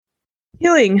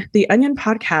Healing the Onion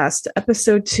Podcast,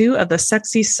 episode 2 of the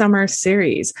Sexy Summer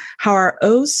series, how our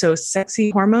oh so sexy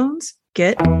hormones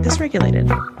get dysregulated.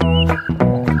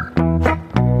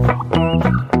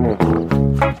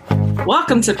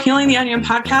 Welcome to Peeling the Onion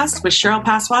Podcast with Cheryl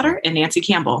Passwater and Nancy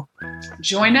Campbell.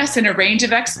 Join us and a range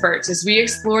of experts as we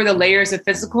explore the layers of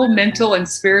physical, mental, and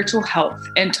spiritual health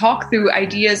and talk through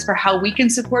ideas for how we can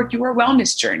support your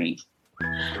wellness journey.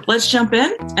 Let's jump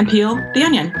in and peel the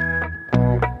onion.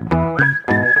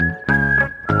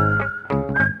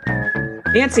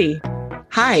 Nancy,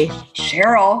 hi.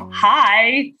 Cheryl,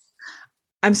 hi.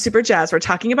 I'm super jazzed. We're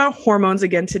talking about hormones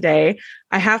again today.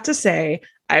 I have to say,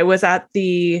 I was at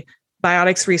the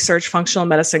Biotics Research Functional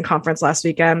Medicine Conference last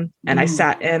weekend, and I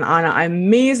sat in on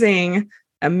an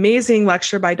amazing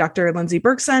lecture by Dr. Lindsay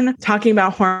Berkson talking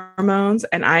about hormones.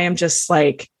 And I am just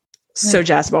like so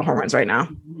jazzed about hormones right now.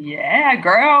 Yeah,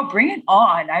 girl, bring it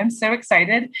on. I'm so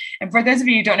excited. And for those of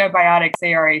you who don't know Biotics,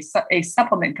 they are a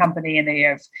supplement company, and they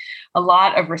have a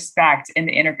lot of respect in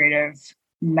the integrative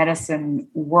medicine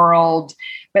world.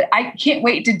 But I can't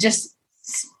wait to just,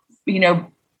 I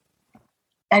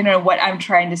don't know what I'm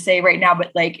trying to say right now,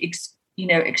 but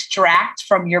extract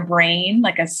from your brain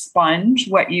like a sponge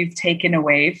what you've taken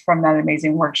away from that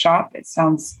amazing workshop. It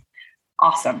sounds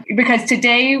awesome, because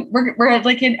today we're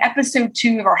like in episode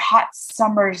 2 of our hot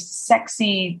summer,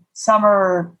 sexy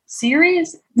summer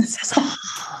series.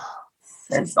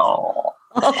 Sizzle.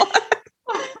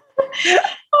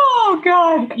 Oh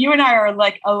God. You and I are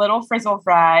like a little frizzle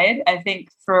fried. I think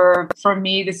for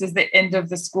me, this is the end of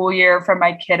the school year for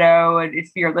my kiddo. And if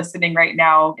you're listening right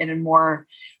now and in more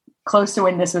close to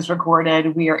when this is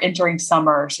recorded, we are entering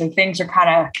summer. So things are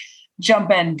kind of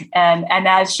jumping. And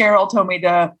as Cheryl told me,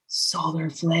 the solar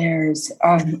flares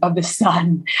of the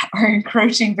sun are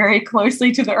encroaching very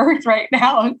closely to the earth right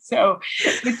now. And so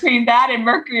between that and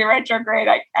Mercury retrograde,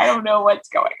 I don't know what's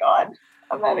going on.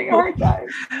 I'm having a hard time.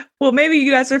 Well, maybe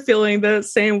you guys are feeling the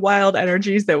same wild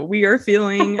energies that we are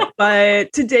feeling.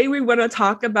 But today we want to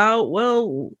talk about,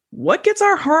 what gets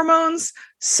our hormones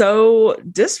so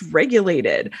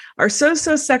dysregulated? Our so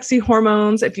sexy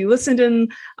hormones. If you listened in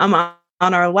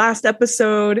on our last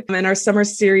episode in our summer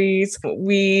series,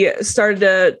 we started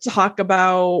to talk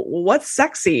about what's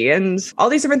sexy and all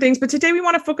these different things. But today we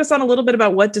want to focus on a little bit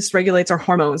about what dysregulates our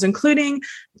hormones, including,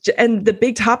 and the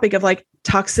big topic of like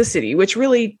toxicity, which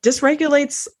really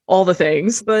dysregulates all the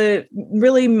things, but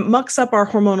really mucks up our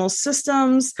hormonal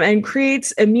systems and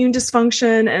creates immune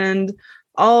dysfunction and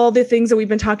all the things that we've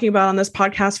been talking about on this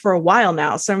podcast for a while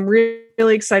now. So I'm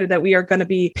really excited that we are going to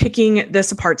be picking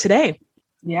this apart today.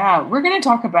 Yeah, we're going to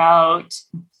talk about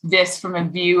this from a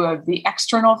view of the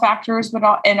external factors,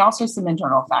 and also some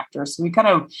internal factors. So we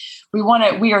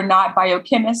are not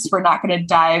biochemists. We're not going to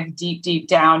dive deep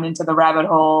down into the rabbit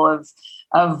hole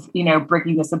of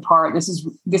breaking this apart.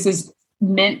 This is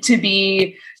meant to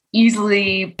be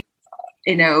easily,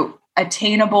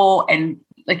 attainable and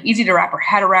like easy to wrap our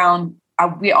head around.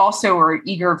 We also are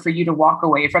eager for you to walk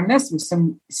away from this with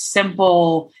some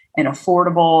simple and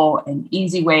affordable and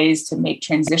easy ways to make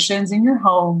transitions in your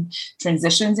home,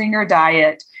 transitions in your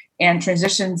diet, and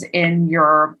transitions in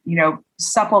your,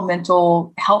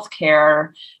 supplemental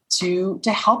healthcare to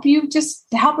help you to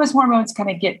help those hormones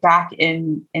kind of get back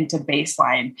into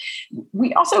baseline.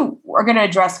 We also are going to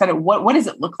address kind of what does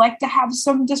it look like to have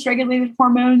some dysregulated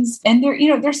hormones. And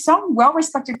there's some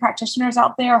well-respected practitioners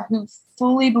out there who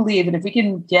fully believe that if we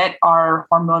can get our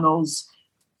hormonals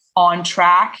on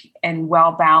track and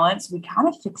well balanced, we kind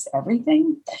of fix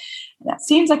everything. That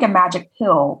seems like a magic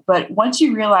pill, but once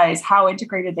you realize how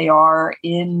integrated they are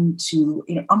into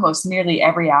almost nearly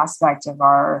every aspect of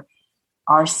our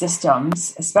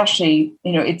systems, especially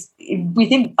we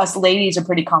think us ladies are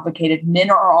pretty complicated. Men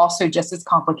are also just as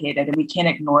complicated, and we can't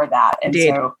ignore that. And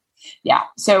Indeed.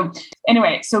 So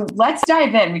anyway, so let's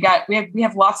dive in. We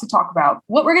have lots to talk about.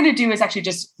 What we're going to do is actually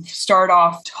just start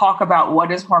off, talk about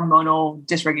what is hormonal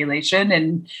dysregulation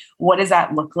and what does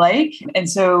that look like. And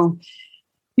so,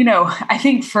 I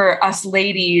think for us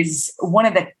ladies, one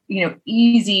of the,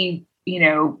 easy,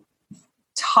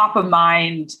 top of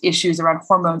mind issues around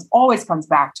hormones always comes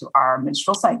back to our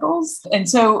menstrual cycles. And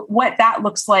so what that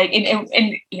looks like, and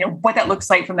what that looks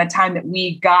like from the time that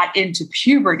we got into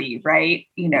puberty, right?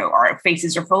 Our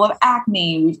faces are full of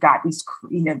acne. We've got these,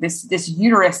 this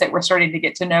uterus that we're starting to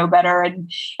get to know better. And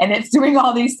it's doing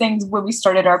all these things when we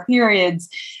started our periods.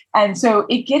 And so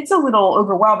it gets a little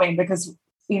overwhelming because,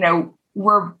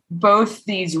 we're both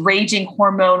these raging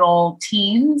hormonal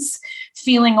teens,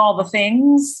 feeling all the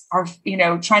things, are,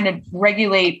 trying to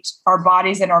regulate our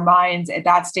bodies and our minds at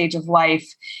that stage of life.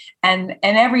 And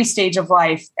every stage of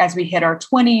life, as we hit our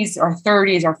 20s, our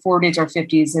 30s, our 40s, our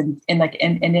 50s, and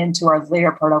into our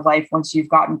later part of life, once you've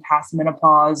gotten past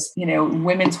menopause,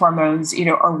 women's hormones,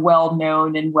 are well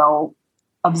known and well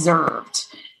observed.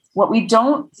 What we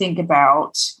don't think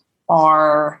about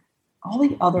are all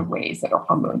the other ways that our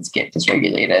hormones get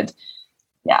dysregulated.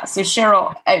 Yeah. So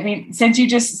Cheryl, I mean, since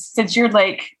you're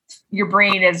like, your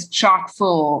brain is chock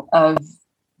full of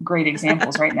great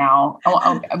examples right now,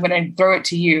 I'm going to throw it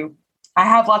to you. I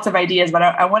have lots of ideas, but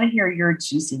I want to hear your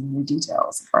juicy new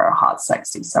details for our hot,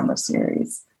 sexy summer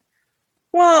series.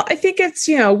 Well, I think it's,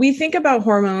 we think about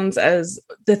hormones as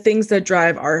the things that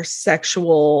drive our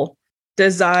sexual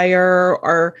desire,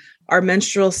 our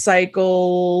menstrual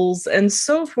cycles, and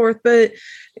so forth. But,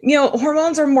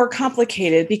 hormones are more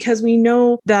complicated because we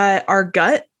know that our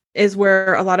gut is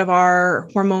where a lot of our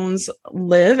hormones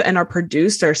live and are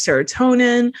produced, our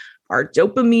serotonin, our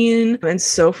dopamine, and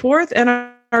so forth. And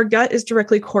our gut is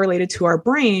directly correlated to our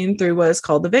brain through what is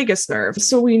called the vagus nerve.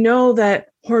 So we know that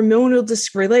hormonal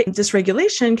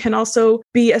dysregulation can also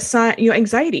be a sign,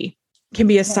 anxiety can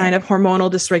be a sign of hormonal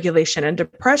dysregulation and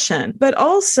depression. But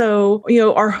also,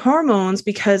 our hormones,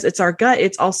 because it's our gut,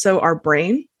 it's also our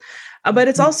brain, but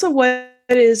it's also what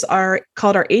is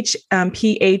called our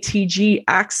HPATG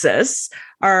axis,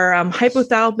 our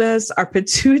hypothalamus, our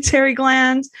pituitary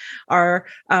gland, our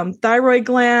thyroid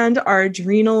gland, our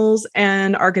adrenals,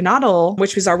 and our gonadal,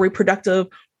 which is our reproductive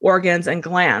organs and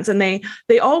glands. And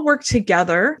they all work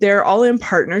together. They're all in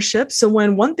partnership. So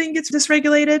when one thing gets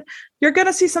dysregulated, you're going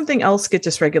to see something else get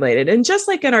dysregulated. And just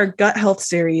like in our gut health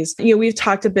series, we've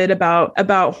talked a bit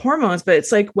about hormones, but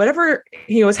it's like whatever,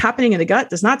 is happening in the gut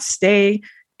does not stay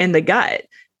in the gut.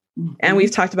 Mm-hmm. And we've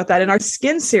talked about that in our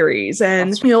skin series,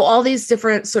 and, all these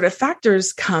different sort of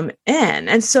factors come in.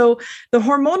 And so the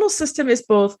hormonal system is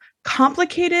both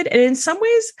complicated and in some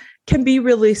ways can be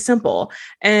really simple.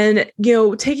 And,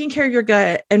 taking care of your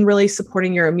gut and really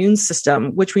supporting your immune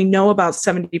system, which we know about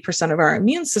 70% of our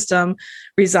immune system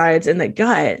resides in the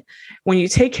gut. When you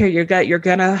take care of your gut, you're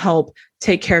going to help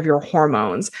take care of your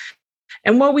hormones.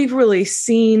 And what we've really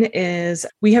seen is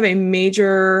we have a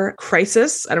major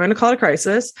crisis, I'm going to call it a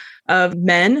crisis, of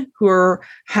men who are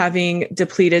having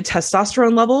depleted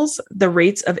testosterone levels. The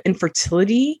rates of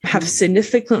infertility have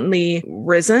significantly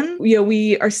risen.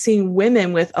 We are seeing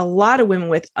a lot of women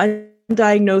with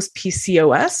undiagnosed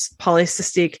PCOS,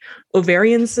 polycystic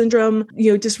ovarian syndrome,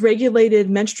 dysregulated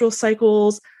menstrual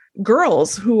cycles,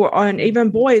 girls who are on, even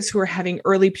boys who are having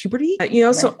early puberty,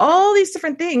 right. So all these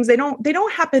different things, they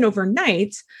don't happen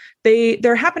overnight.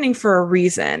 They're happening for a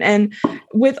reason. And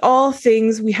with all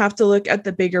things, we have to look at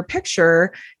the bigger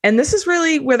picture. And this is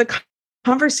really where the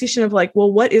conversation of like,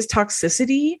 well, what is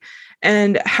toxicity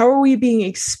and how are we being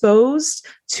exposed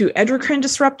to endocrine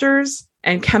disruptors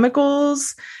and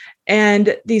chemicals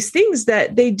and these things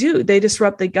that they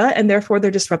disrupt the gut and therefore they're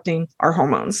disrupting our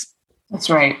hormones. That's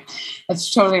right.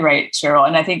 That's totally right, Cheryl.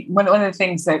 And I think one of the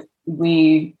things that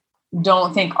we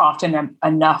don't think often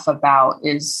enough about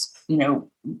is,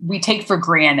 we take for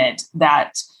granted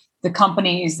that the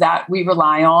companies that we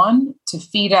rely on to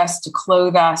feed us, to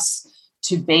clothe us,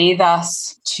 to bathe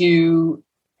us, to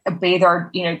bathe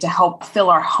to help fill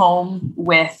our home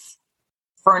with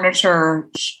furniture,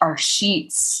 our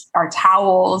sheets, our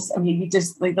towels. I mean,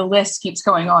 the list keeps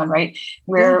going on, right?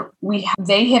 Where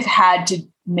they have had to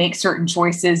make certain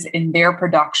choices in their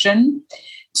production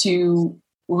to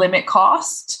limit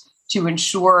cost, to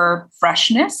ensure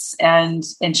freshness and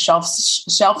shelf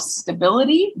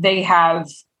stability. They have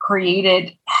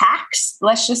created hacks,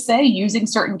 let's just say, using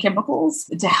certain chemicals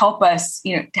to help us,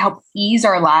 to help ease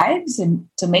our lives and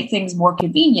to make things more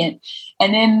convenient.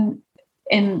 And then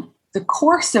in the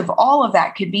course of all of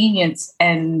that convenience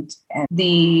and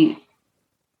the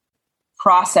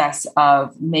process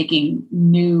of making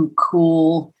new,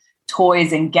 cool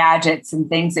toys and gadgets and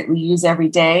things that we use every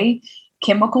day,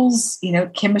 chemicals,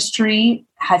 chemistry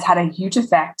has had a huge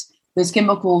effect. Those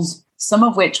chemicals, some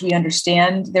of which we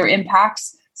understand their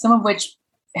impacts, some of which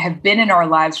have been in our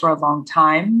lives for a long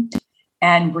time,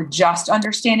 and we're just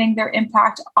understanding their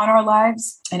impact on our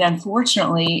lives. And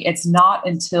unfortunately, it's not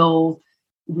until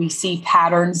we see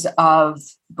patterns of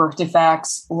birth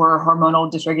defects or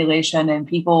hormonal dysregulation and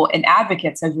people and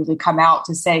advocates have really come out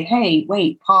to say, hey,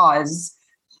 wait, pause.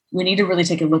 We need to really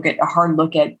take a hard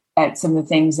look at some of the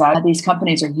things that these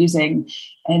companies are using.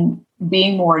 And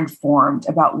being more informed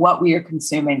about what we are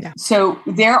consuming. Yeah. So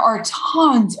there are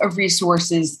tons of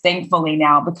resources, thankfully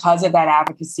now, because of that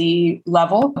advocacy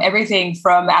level, everything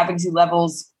from advocacy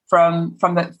levels from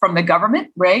the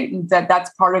government, right? That's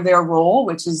part of their role,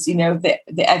 which is, the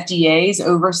FDA's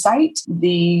oversight,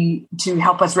 to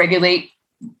help us regulate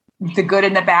the good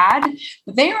and the bad.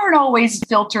 But they aren't always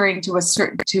filtering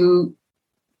to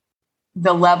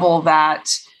the level that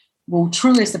will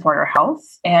truly support our health.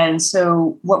 And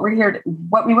so what we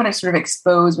want to sort of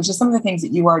expose, which is some of the things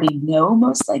that you already know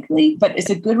most likely, but it's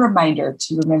a good reminder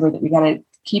to remember that we got to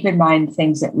keep in mind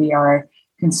things that we are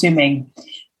consuming.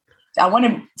 I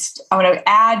want to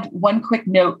add one quick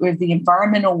note with the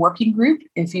Environmental Working Group.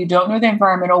 If you don't know the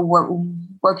Environmental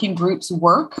Working Group's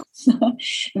work,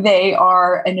 they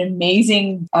are an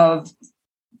amazing of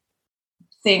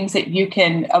things that you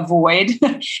can avoid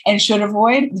and should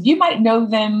avoid. You might know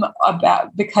them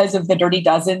because of the Dirty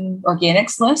Dozen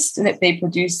organics list that they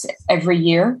produce every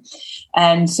year.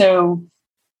 And so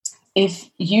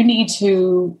if you need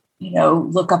to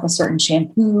look up a certain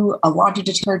shampoo, a laundry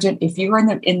detergent. If you're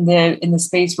in the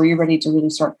space where you're ready to really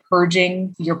start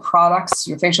purging your products,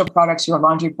 your facial products, your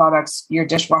laundry products, your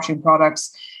dishwashing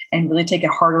products, and really take a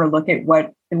harder look at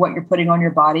what you're putting on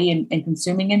your body and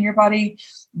consuming in your body,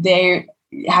 they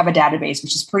have a database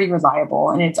which is pretty reliable,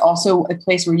 and it's also a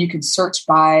place where you can search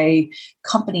by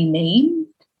company name,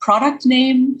 product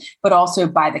name, but also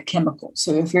by the chemical.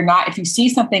 So if you see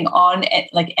something on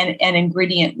like an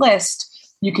ingredient list,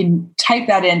 you can type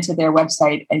that into their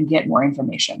website and get more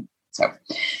information. So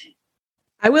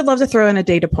I would love to throw in a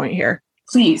data point here.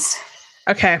 Please.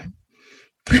 Okay.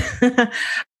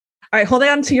 All right. Hold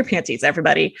on to your panties,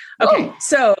 everybody. Okay.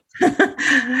 So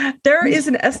there is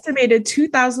an estimated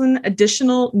 2,000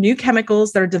 additional new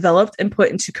chemicals that are developed and put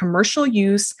into commercial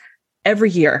use every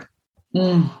year.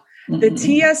 Mm-hmm. The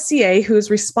TSCA, who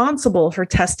is responsible for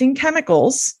testing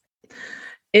chemicals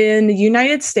in the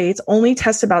United States, only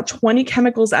tests about 20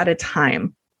 chemicals at a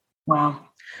time. Wow.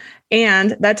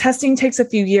 And that testing takes a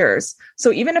few years.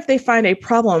 So even if they find a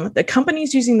problem, the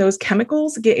companies using those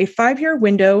chemicals get a 5-year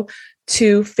window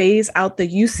to phase out the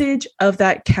usage of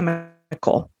that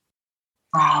chemical.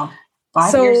 Wow.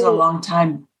 5 years is a long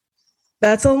time.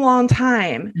 That's a long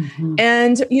time. Mm-hmm.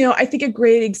 And, I think a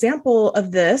great example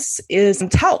of this is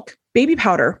talc. Baby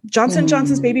powder, Johnson &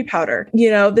 Johnson's baby powder.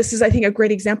 This is, I think, a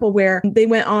great example where they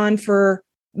went on for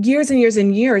years and years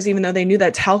and years, even though they knew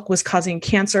that talc was causing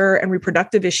cancer and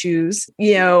reproductive issues,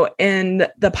 in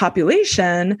the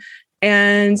population.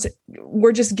 And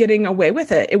we're just getting away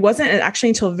with it. It wasn't actually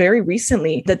until very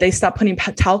recently that they stopped putting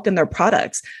talc in their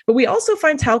products. But we also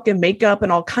find talc in makeup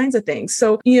and all kinds of things.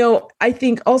 So, I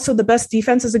think also the best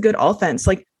defense is a good offense.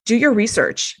 Like, do your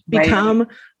research, become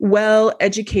well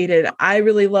educated. I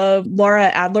really love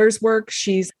Laura Adler's work.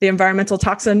 She's the environmental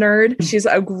toxin nerd. She's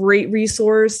a great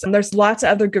resource. And there's lots of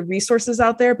other good resources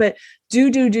out there, but do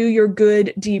your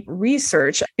good, deep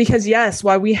research, because yes,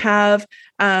 while we have,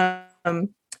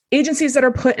 agencies that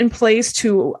are put in place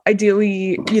to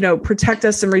ideally, protect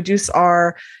us and reduce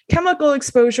our chemical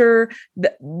exposure,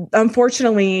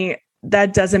 unfortunately,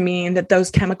 that doesn't mean that those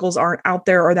chemicals aren't out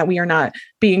there or that we are not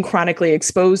being chronically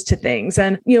exposed to things.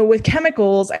 And, with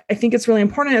chemicals, I think it's really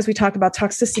important as we talk about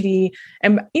toxicity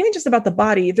and even just about the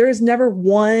body, there is never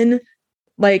one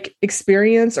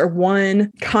experience or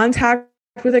one contact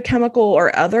with a chemical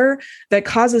or other that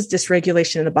causes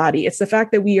dysregulation in the body. It's the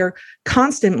fact that we are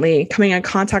constantly coming in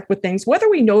contact with things, whether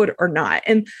we know it or not.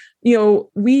 And,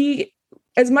 we,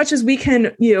 as much as we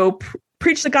can,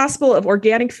 preach the gospel of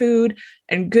organic food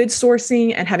and good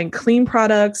sourcing and having clean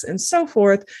products and so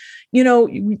forth,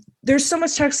 there's so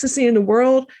much toxicity in the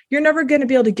world. You're never going to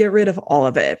be able to get rid of all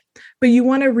of it, but you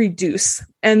want to reduce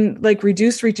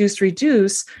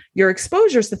reduce your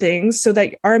exposures to things so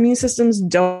that our immune systems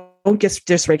don't get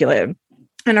dysregulated.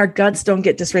 And our guts don't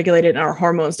get dysregulated and our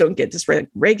hormones don't get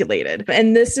dysregulated.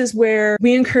 And this is where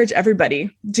we encourage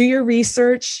everybody, do your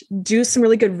research, do some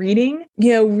really good reading,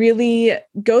 really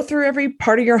go through every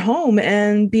part of your home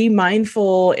and be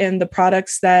mindful in the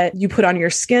products that you put on your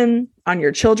skin, on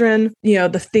your children,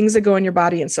 the things that go in your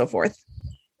body and so forth.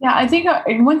 Yeah, I think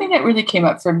one thing that really came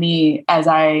up for me as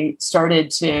I started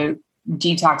to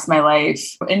detox my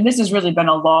life, and this has really been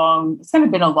a long,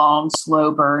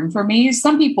 slow burn for me.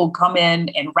 Some people come in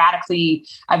and radically,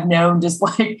 I've known, just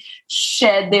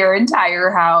shed their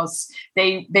entire house.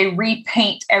 They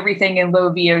repaint everything in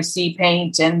low VOC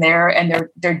paint, and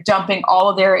they're dumping all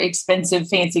of their expensive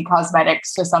fancy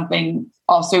cosmetics to something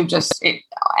also just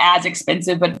as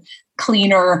expensive but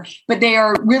cleaner. But they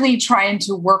are really trying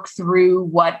to work through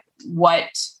what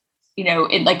in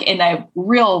a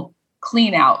real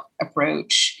clean out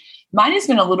approach Mine has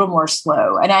been a little more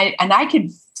slow, and I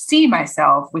could see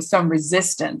myself with some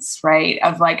resistance, right?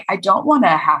 Of like, I don't want to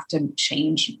have to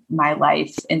change my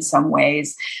life in some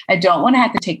ways. I don't want to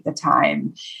have to take the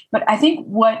time. But I think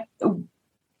what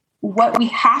we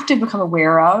have to become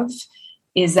aware of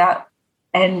is that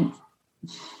there's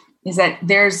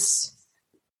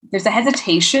a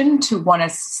hesitation to want to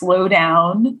slow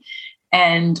down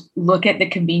and look at the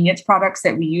convenience products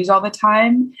that we use all the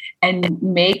time and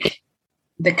make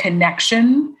the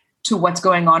connection to what's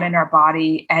going on in our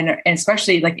body, and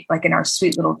especially like in our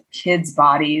sweet little kids'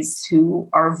 bodies who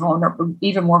are vulnerable,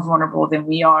 even more vulnerable than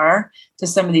we are to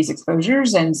some of these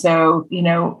exposures. And so,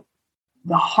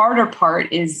 the harder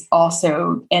part is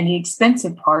also, and the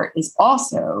expensive part is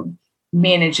also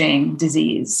managing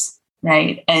disease,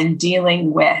 right? And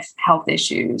dealing with health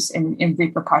issues and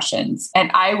repercussions.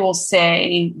 And I will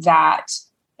say that,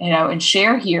 and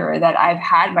share here that I've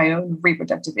had my own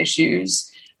reproductive issues,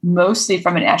 mostly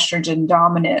from an estrogen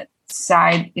dominant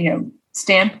side,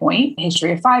 standpoint, a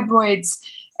history of fibroids,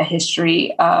 a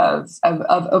history of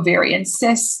ovarian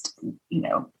cyst,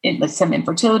 some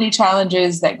infertility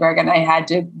challenges that Greg and I had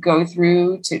to go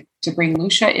through to bring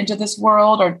Lucia into this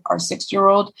world, our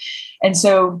 6-year-old. And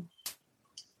so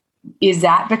is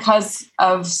that because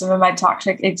of some of my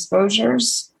toxic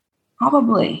exposures?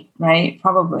 Probably, right?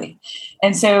 Probably.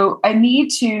 And so I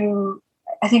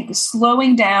think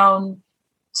slowing down,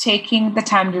 taking the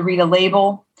time to read a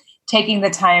label, taking the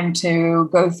time to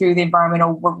go through the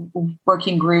environmental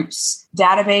working groups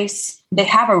database. They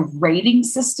have a rating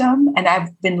system, and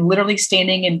I've been literally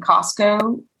standing in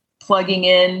Costco, plugging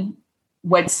in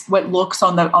what looks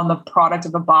on the product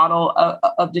of a bottle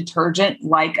of detergent,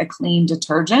 like a clean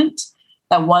detergent,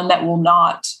 that one that will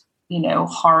not,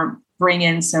 bring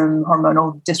in some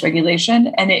hormonal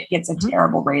dysregulation, and it gets a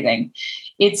terrible rating.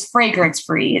 It's fragrance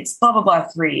free. It's blah, blah, blah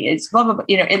free. It's blah, blah, blah.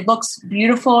 It looks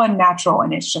beautiful and natural,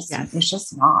 and it's just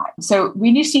not. So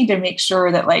we just need to make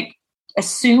sure that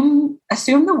assume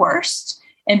the worst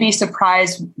and be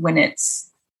surprised when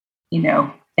it's,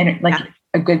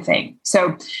 a good thing.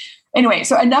 So anyway,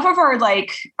 so enough of our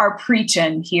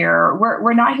preaching here.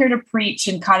 We're not here to preach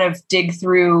and kind of dig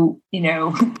through,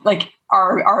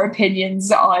 our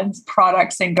opinions on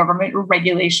products and government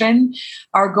regulation.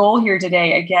 Our goal here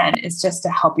today, again, is just to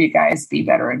help you guys be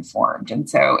better informed and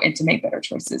to make better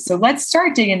choices. So let's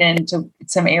start digging into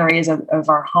some areas of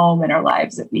our home and our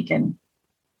lives that we can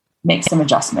make some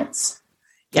adjustments.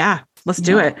 Yeah, let's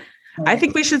do it. Right. I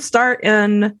think we should start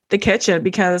in the kitchen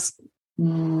because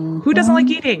who doesn't like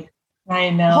eating? I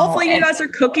know. Hopefully you guys are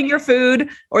cooking your food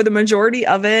or the majority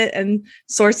of it and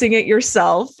sourcing it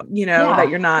yourself, that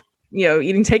you're not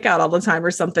eating takeout all the time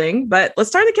or something, but let's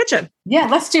start in the kitchen. Yeah,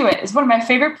 let's do it. It's one of my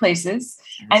favorite places.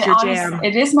 And honestly,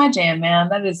 it is my jam, man.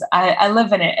 That is, I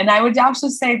live in it. And I would also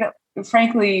say that,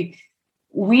 frankly,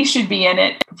 we should be in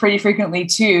it pretty frequently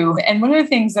too. And one of the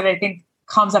things that I think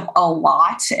comes up a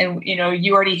lot, and,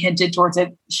 you already hinted towards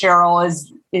it, Cheryl, is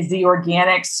the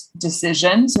organics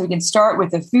decision. So we can start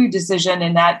with the food decision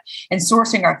and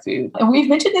sourcing our food. And we've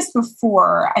mentioned this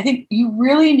before. I think you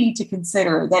really need to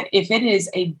consider that if it is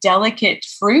a delicate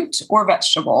fruit or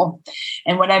vegetable,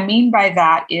 and what I mean by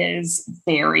that is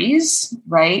berries,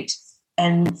 right?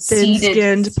 And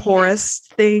thin-skinned, porous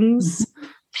things.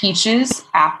 Peaches,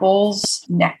 apples,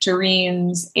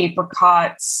 nectarines,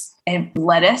 apricots, and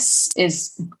lettuce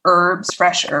is herbs,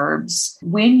 fresh herbs.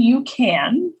 When you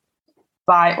can,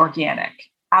 buy organic.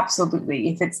 Absolutely.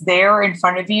 If it's there in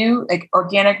front of you, like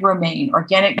organic romaine,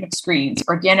 organic mixed greens,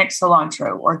 organic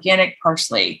cilantro, organic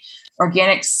parsley,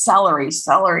 organic celery.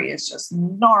 Celery is just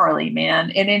gnarly,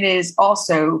 man. And it is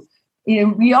also,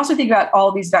 we also think about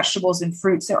all these vegetables and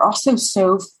fruits. They're also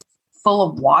so full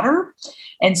of water.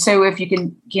 And so if you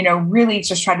can, really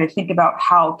just try to think about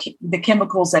how the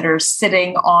chemicals that are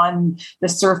sitting on the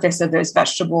surface of those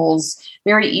vegetables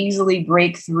very easily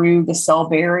break through the cell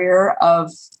barrier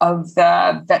of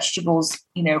the vegetable's,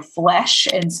 flesh.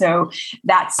 And so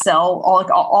that cell,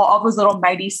 all those little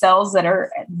mighty cells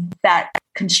that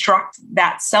construct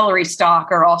that celery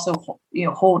stalk are also,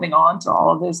 holding on to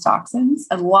all of those toxins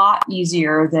a lot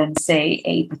easier than, say,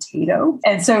 a potato.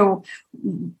 And so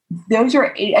those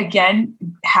are, again,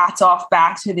 hats off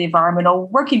back to the environmental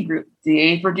working group.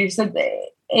 They produce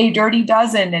a dirty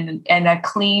dozen and a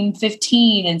clean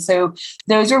 15. And so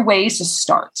those are ways to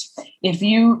start. If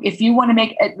you want to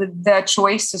make the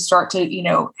choice to start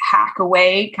to, hack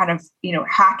away, kind of,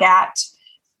 hack at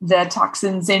the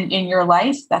toxins in your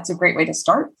life, that's a great way to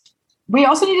start. We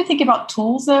also need to think about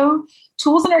tools, though.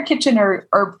 Tools in our kitchen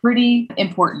are pretty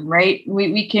important, right?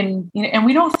 We can, and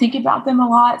we don't think about them a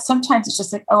lot. Sometimes it's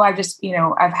just like,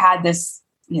 I've had this,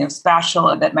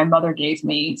 spatula that my mother gave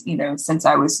me, since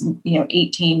I was,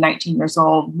 18, 19 years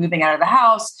old, moving out of the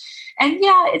house. And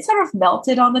yeah, it sort of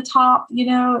melted on the top,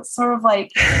 it's sort of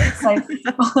like, it's like,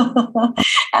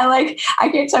 and like, I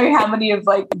can't tell you how many of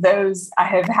like those I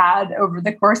have had over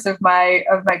the course of my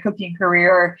cooking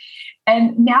career.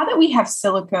 And now that we have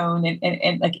silicone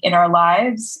and like in our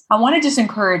lives, I want to just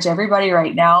encourage everybody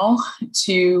right now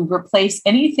to replace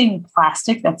anything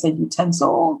plastic that's a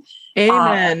utensil.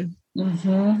 Amen.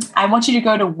 I want you to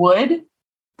go to wood.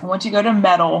 I want you to go to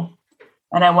metal,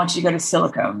 and I want you to go to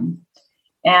silicone.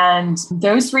 And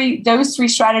those three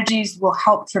strategies will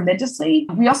help tremendously.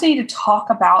 We also need to talk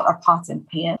about our pots and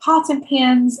pans. Pots and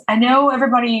pans. I know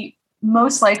everybody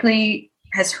most likely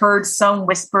has heard some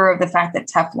whisper of the fact that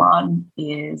Teflon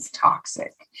is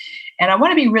toxic. And I want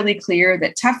to be really clear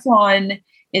that Teflon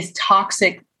is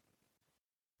toxic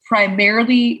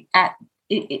primarily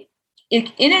in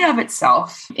and of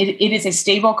itself. It is a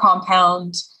stable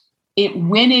compound.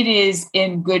 When it is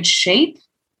in good shape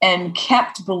and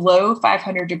kept below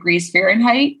 500 degrees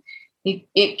Fahrenheit,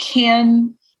 it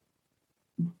can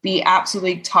be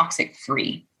absolutely toxic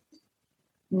free.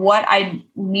 What I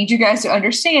need you guys to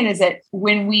understand is that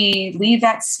when we leave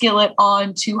that skillet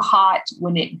on too hot,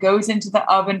 when it goes into the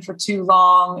oven for too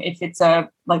long, if it's like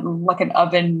an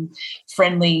oven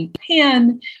friendly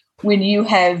pan, when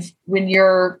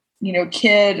you're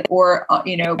kid or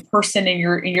person in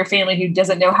your family who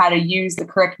doesn't know how to use the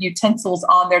correct utensils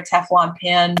on their Teflon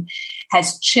pan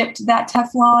has chipped that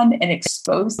Teflon and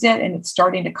exposed it, and it's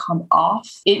starting to come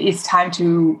off, it is time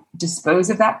to dispose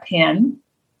of that pan,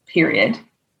 period.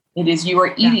 You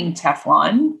are eating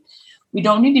Teflon. We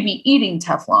don't need to be eating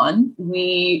Teflon.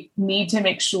 We need to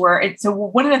make sure so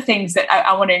one of the things that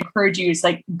I want to encourage you is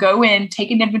like, go in,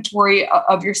 take an inventory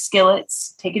of your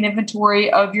skillets, take an inventory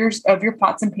of your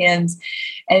pots and pans,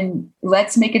 and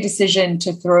let's make a decision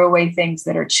to throw away things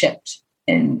that are chipped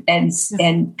and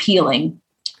peeling.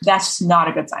 That's not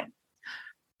a good sign.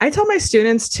 I tell my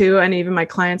students too, and even my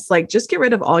clients, like, just get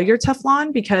rid of all your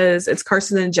Teflon because it's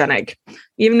carcinogenic,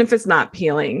 even if it's not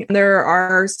peeling. There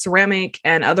are ceramic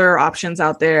and other options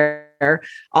out there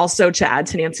also to add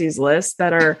to Nancy's list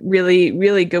that are really,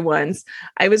 really good ones.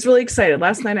 I was really excited.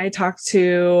 Last night I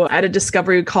had a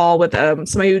discovery call with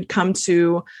somebody who'd come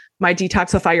to my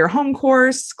Detoxify Your Home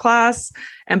class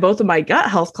and both of my gut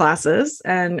health classes.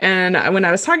 And when I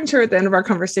was talking to her at the end of our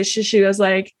conversation, she was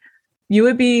like, you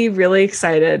would be really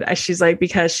excited.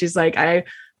 Because she's like,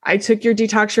 I took your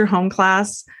Detox Your Home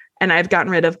class and I've gotten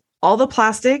rid of all the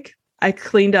plastic. I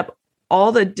cleaned up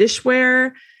all the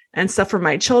dishware and stuff for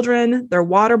my children, their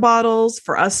water bottles,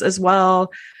 for us as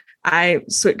well. I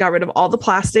got rid of all the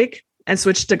plastic and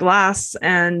switched to glass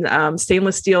and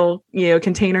stainless steel,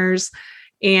 containers.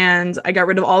 And I got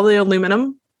rid of all the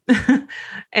aluminum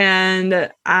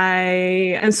and I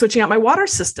am switching out my water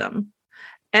system.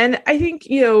 And I think,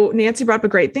 Nancy brought up a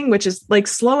great thing, which is like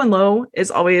slow and low is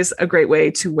always a great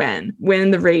way to win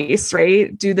the race,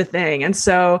 right? Do the thing. And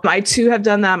so I too have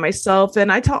done that myself. And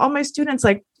I tell all my students,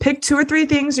 like, pick 2 or 3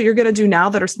 things that you're going to do now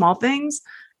that are small things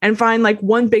and find like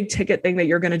one big ticket thing that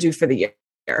you're going to do for the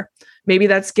year. Maybe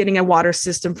that's getting a water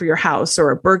system for your house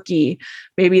or a Berkey.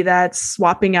 Maybe that's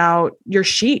swapping out your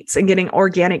sheets and getting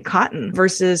organic cotton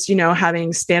versus,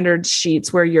 having standard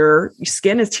sheets where your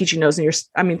skin is touching those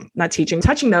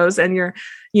and you're,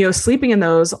 sleeping in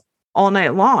those all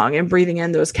night long and breathing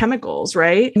in those chemicals,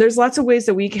 right? There's lots of ways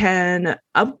that we can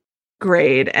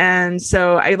upgrade. And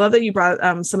so I love that you brought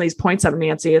some of these points up,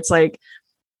 Nancy. It's like,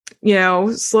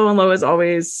 slow and low is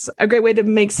always a great way to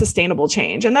make sustainable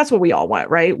change. And that's what we all want,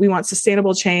 right? We want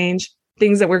sustainable change,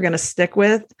 things that we're going to stick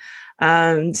with,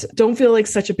 and don't feel like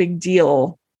such a big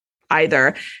deal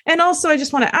either. And also, I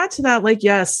just want to add to that, like,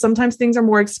 yes, sometimes things are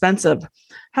more expensive.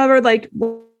 However, like,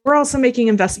 we're also making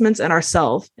investments in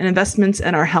ourselves and investments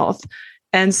in our health.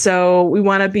 And so we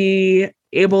want to be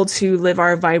able to live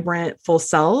our vibrant, full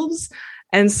selves.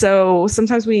 And so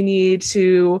sometimes we need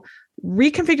to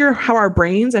reconfigure how our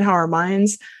brains and how our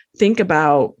minds think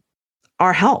about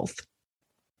our health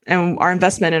and our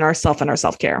investment in ourself and our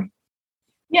self-care.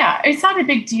 Yeah, it's not a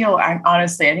big deal.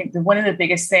 Honestly, I think one of the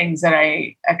biggest things that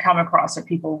I come across are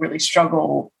people really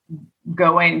struggle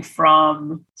going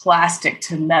from plastic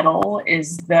to metal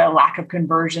is the lack of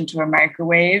conversion to a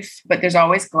microwave, but there's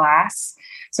always glass.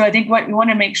 So I think what we want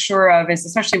to make sure of is,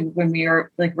 especially when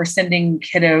we're sending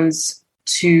kiddos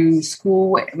to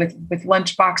school with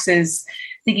lunch boxes,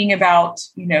 thinking about,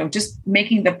 just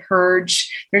making the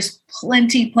purge. There's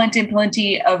plenty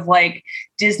of like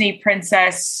Disney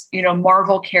princess,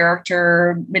 Marvel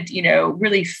character,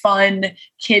 really fun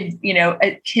kid,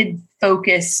 kid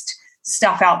focused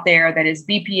stuff out there that is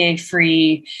BPA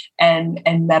free and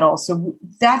metal. So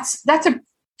that's a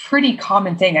pretty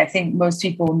common thing I think most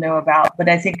people know about. But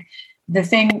I think the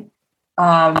thing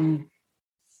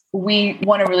we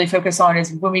want to really focus on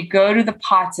is when we go to the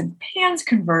pots and pans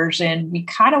conversion, we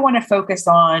kind of want to focus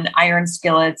on iron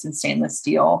skillets and stainless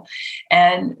steel.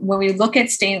 And when we look at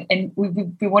and we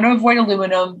want to avoid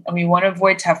aluminum and we want to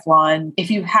avoid Teflon.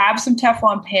 If you have some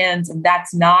Teflon pans and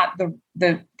that's not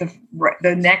the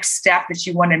next step that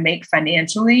you want to make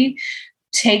financially,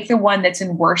 take the one that's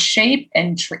in worse shape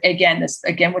and again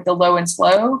with the low and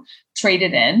slow, trade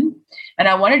it in. And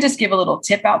I want to just give a little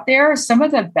tip out there. Some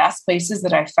of the best places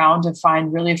that I found to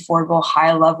find really affordable,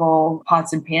 high level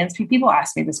pots and pans. People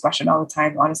ask me this question all the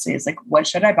time. Honestly, it's like, what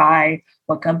should I buy?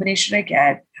 What company should I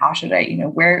get? How should I,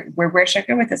 where should I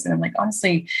go with this? And I'm like,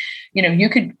 honestly, you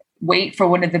could wait for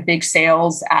one of the big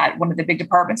sales at one of the big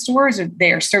department stores.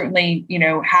 They are certainly,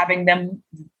 having them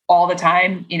all the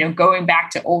time, going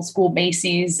back to old school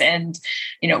Macy's and,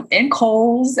 and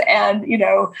Kohl's and,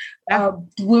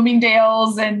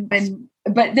 Bloomingdale's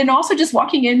but then also just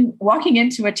walking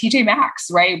into a TJ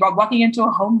Maxx, right? Walking into a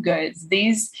Home Goods,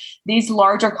 these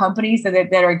larger companies that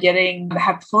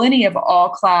have plenty of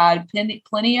All-Clad,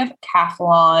 plenty of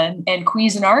Calphalon and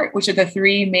Cuisinart, which are the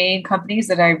three main companies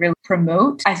that I really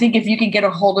promote. I think if you can get a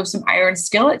hold of some iron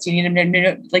skillets, you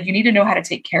need to know how to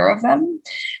take care of them.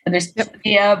 And there's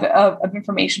plenty of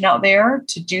information out there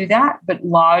to do that. But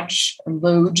Lodge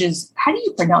is, how do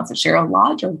you pronounce it, Cheryl?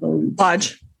 Lodge or Lodge?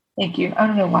 Lodge. Thank you. I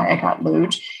don't know why I got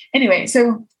Lodge. Anyway,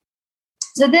 so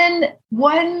then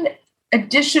one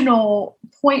additional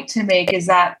point to make is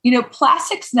that,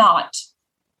 plastic's not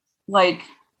like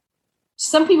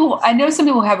I know some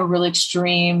people have a really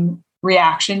extreme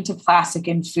reaction to plastic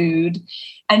in food.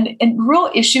 And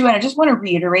real issue, and I just want to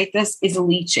reiterate this, is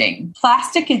leaching.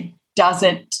 Plastic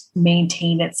doesn't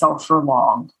maintain itself for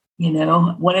long.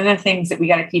 One of the things that we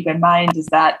got to keep in mind is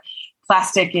that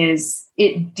plastic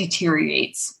it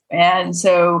deteriorates. And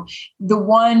so the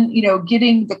one,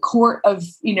 getting the quart of,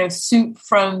 soup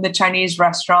from the Chinese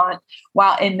restaurant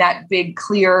while in that big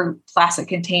clear plastic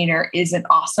container isn't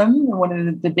awesome. One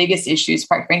of the biggest issues,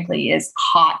 quite frankly, is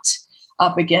hot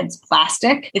up against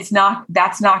plastic.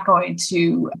 That's not going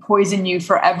to poison you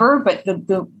forever, but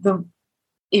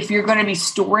if you're going to be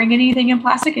storing anything in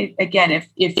plastic, again,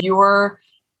 if you're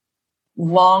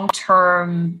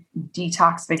long-term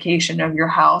detoxification of your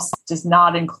house does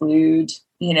not include,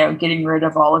 getting rid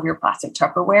of all of your plastic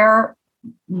Tupperware,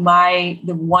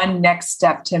 the one next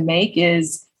step to make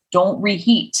is don't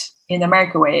reheat in the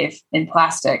microwave in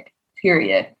plastic,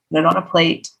 period. Put it on a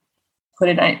plate, put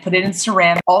it in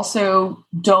ceramic. Also,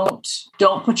 don't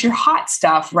put your hot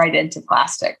stuff right into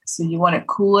plastic. So you want to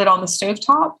cool it on the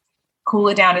stovetop, cool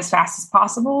it down as fast as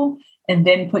possible, and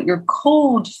then put your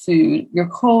cold food, your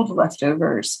cold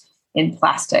leftovers in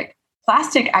plastic.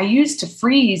 Plastic, I used to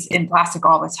freeze in plastic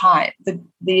all the time.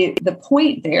 The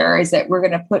point there is that we're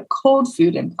going to put cold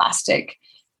food in plastic,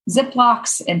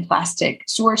 Ziplocs in plastic,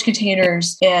 storage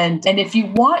containers. And if you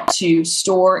want to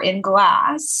store in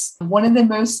glass, one of the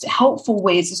most helpful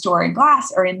ways to store in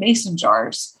glass are in mason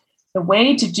jars. The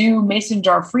way to do mason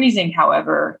jar freezing,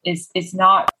 however, is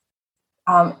not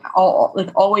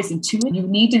always intuitive. You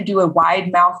need to do a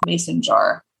wide mouth mason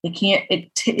jar.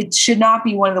 It should not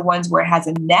be one of the ones where it has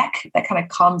a neck that kind of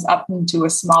comes up into a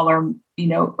smaller,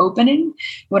 opening.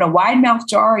 You want a wide mouth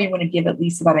jar. You want to give at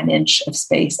least about an inch of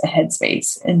space, a head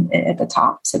space at the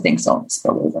top, so things don't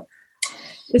spill over.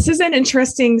 This is an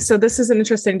interesting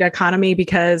dichotomy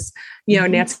because,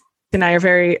 Nancy and I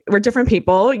we're different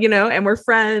people, and we're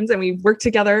friends and we work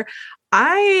together.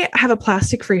 I have a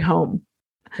plastic-free home.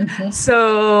 Mm-hmm.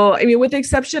 So, with the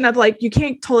exception of you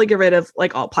can't totally get rid of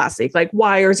all plastic,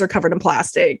 wires are covered in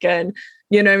plastic and,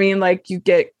 you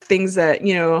get things that,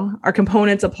 are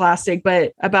components of plastic.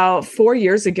 But about 4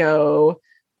 years ago,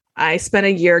 I spent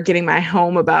a year getting my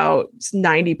home about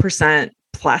 90%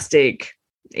 plastic,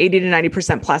 80 to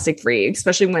 90% plastic free,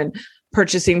 especially when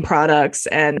purchasing products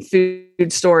and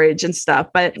food storage and stuff.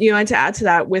 But, and to add to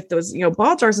that with those,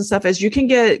 ball jars and stuff is you can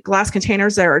get glass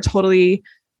containers that are totally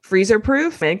freezer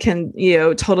proof and can,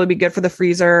 totally be good for the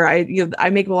freezer. I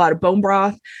make a lot of bone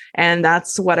broth and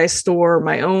that's what I store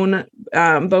my own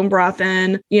bone broth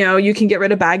in. You can get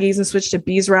rid of baggies and switch to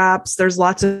bees wraps. There's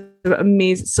lots of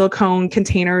amazing silicone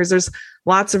containers. There's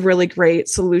lots of really great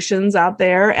solutions out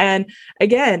there. And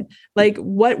again,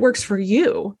 what works for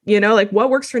you, what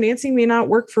works for Nancy may not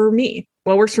work for me.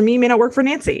 What works for me may not work for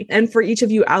Nancy and for each of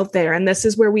you out there. And this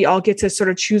is where we all get to sort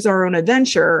of choose our own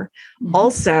adventure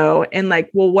also. And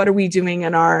what are we doing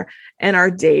in our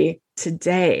day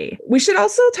today. We should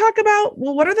also talk about,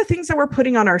 well, what are the things that we're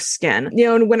putting on our skin?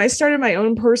 And when I started my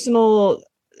own personal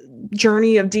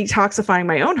journey of detoxifying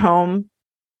my own home,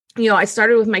 I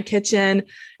started with my kitchen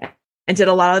and did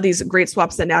a lot of these great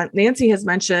swaps that Nancy has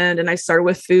mentioned. And I started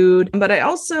with food, but I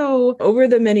also, over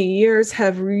the many years,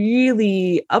 have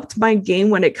really upped my game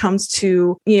when it comes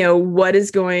to, what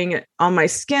is going on my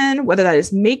skin, whether that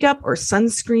is makeup or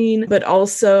sunscreen, but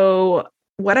also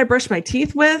what I brush my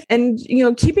teeth with. And,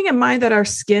 keeping in mind that our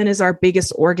skin is our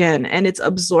biggest organ and it's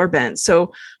absorbent.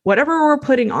 So whatever we're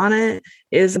putting on it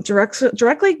is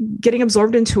directly getting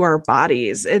absorbed into our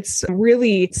bodies. It's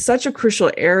really such a crucial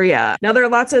area. Now, there are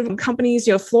lots of companies,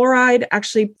 fluoride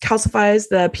actually calcifies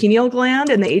the pineal gland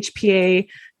and the HPA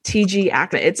TG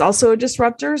active. It's also a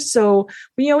disruptor. So,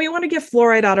 we want to get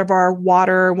fluoride out of our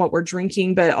water, what we're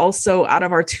drinking, but also out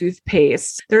of our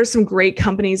toothpaste. There are some great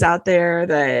companies out there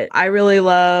that I really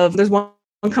love. There's one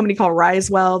company called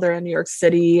Risewell. They're in New York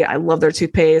City. I love their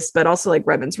toothpaste, but also like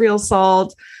Redmond's Real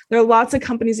Salt. There are lots of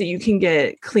companies that you can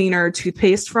get cleaner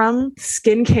toothpaste from.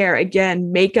 Skincare,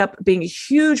 again, makeup being a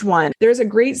huge one. There's a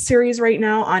great series right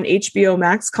now on HBO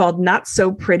Max called Not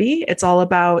So Pretty. It's all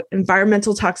about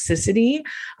environmental toxicity,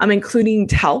 including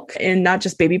talc and not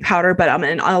just baby powder, but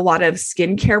in a lot of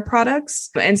skincare products.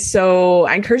 And so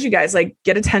I encourage you guys,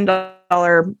 get a $10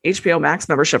 HBO Max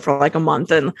membership for a month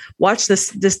and watch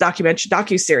this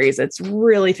docu-series. It's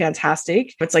really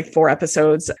fantastic. It's 4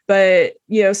 episodes, but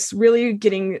really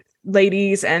getting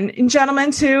ladies and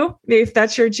gentlemen too, if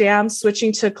that's your jam,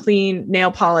 switching to clean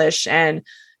nail polish and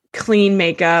clean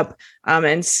makeup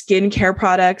and skincare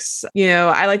products.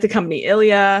 I like the company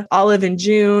Ilia, Olive and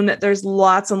June. There's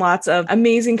lots and lots of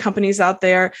amazing companies out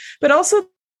there, but also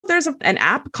there's an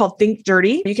app called Think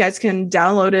Dirty. You guys can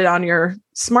download it on your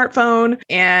smartphone,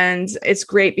 and it's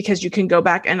great because you can go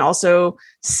back and also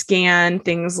scan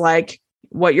things like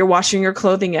what you're washing your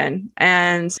clothing in.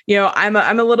 And, I'm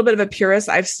a little bit of a purist.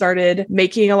 I've started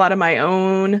making a lot of my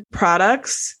own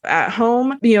products at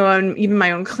home, and even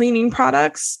my own cleaning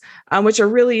products, which are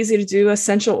really easy to do,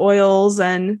 essential oils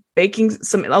and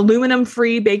some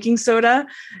aluminum-free baking soda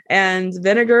and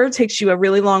vinegar takes you a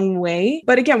really long way.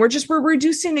 But again, we're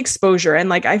reducing exposure.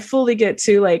 And I fully get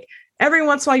to every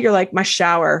once in a while, you're my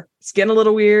shower, it's getting a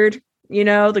little weird,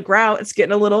 the grout, it's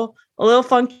getting a little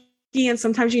funky. And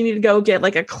sometimes you need to go get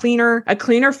a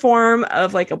cleaner form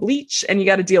of a bleach, and you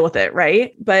got to deal with it.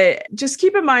 Right. But just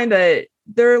keep in mind that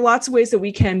there are lots of ways that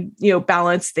we can,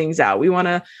 balance things out. We want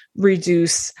to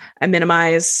reduce and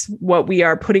minimize what we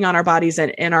are putting on our bodies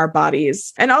and in our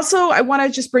bodies. And also I want to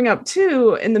just bring up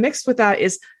too, in the mix with that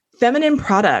is feminine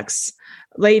products,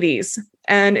 ladies,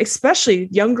 and especially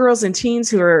young girls and teens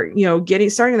who are,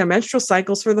 starting their menstrual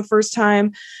cycles for the first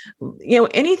time.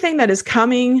 Anything that is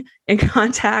coming in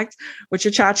contact with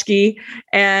your tchotchke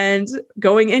and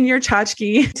going in your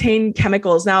tchotchke contain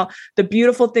chemicals. Now, the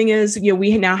beautiful thing is,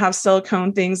 we now have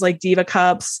silicone things like Diva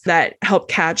cups that help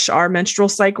catch our menstrual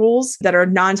cycles that are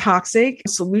non-toxic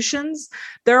solutions.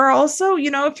 There are also,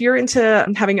 if you're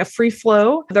into having a free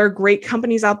flow, there are great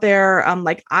companies out there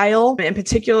like Isle in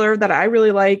particular that I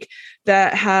really like,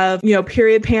 that have,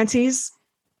 period panties,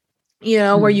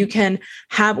 where you can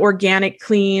have organic,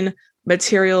 clean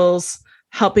materials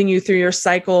helping you through your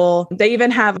cycle. They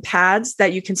even have pads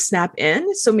that you can snap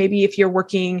in. So maybe if you're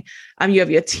working, you have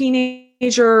a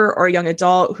teenager or a young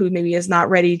adult who maybe is not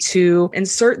ready to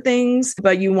insert things,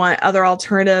 but you want other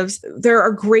alternatives. There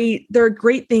are great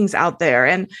things out there.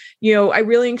 And, I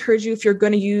really encourage you, if you're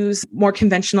going to use more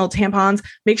conventional tampons,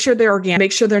 make sure they're organic,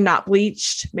 make sure they're not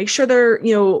bleached, make sure they're,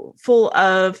 full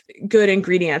of good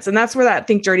ingredients. And that's where that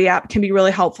Think Dirty app can be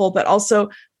really helpful, but also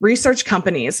research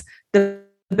companies. The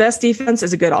best defense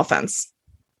is a good offense.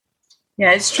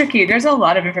 Yeah, it's tricky. There's a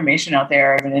lot of information out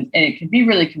there, and it can be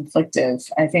really conflictive.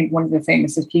 I think one of the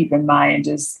things to keep in mind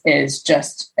is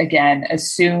just, again,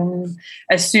 assume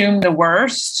the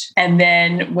worst. And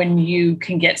then when you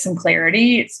can get some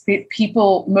clarity,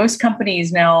 most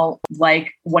companies now,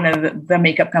 like one of the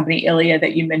makeup company, Ilia,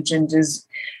 that you mentioned, is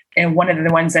and one of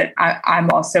the ones that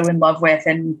I'm also in love with.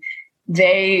 And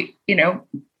they're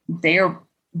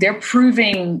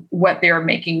proving what they're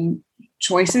making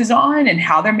choices on and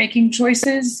how they're making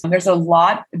choices. There's a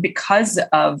lot because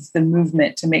of the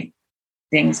movement to make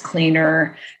things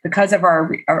cleaner, because of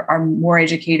our more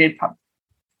educated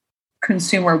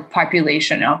consumer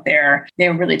population out there.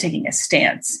 They're really taking a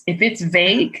stance. If it's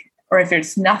vague or if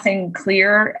there's nothing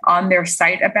clear on their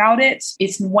site about it,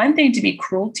 it's one thing to be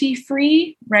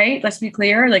cruelty-free, right? Let's be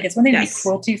clear. It's one thing to be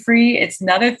cruelty-free. It's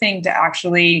another thing to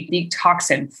actually be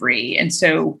toxin-free. And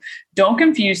so don't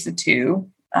confuse the two.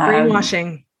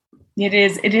 Greenwashing. It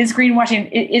is greenwashing.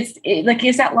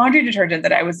 It's that laundry detergent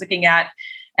that I was looking at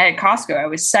Costco. I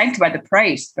was psyched by the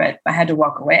price, but I had to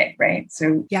walk away. Right.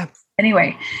 So yeah.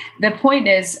 Anyway, the point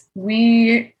is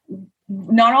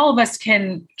not all of us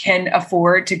can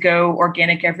afford to go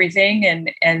organic everything.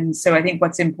 And so I think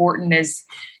what's important is,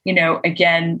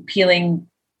 again, peeling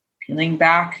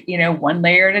back, one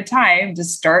layer at a time to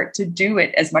start to do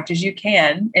it as much as you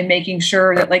can, and making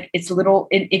sure that like it's little,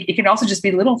 it can also just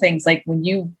be little things like when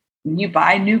you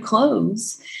buy new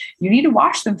clothes, you need to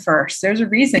wash them first. There's a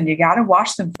reason you got to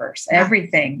wash them first. Yeah.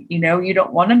 Everything, you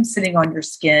don't want them sitting on your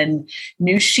skin.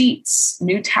 New sheets,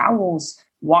 new towels,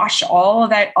 wash all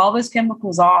those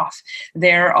chemicals off.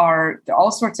 There are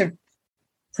all sorts of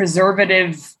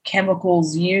preservative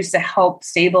chemicals used to help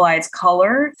stabilize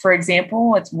color. For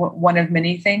example, it's one of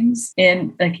many things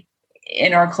in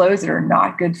our clothes that are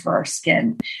not good for our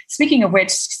skin. Speaking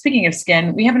of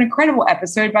skin, we have an incredible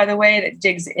episode, by the way, that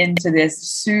digs into this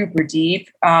super deep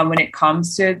when it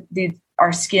comes to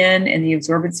our skin and the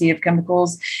absorbency of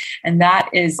chemicals. And that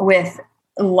is with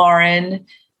Lauren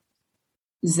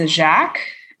Zajac.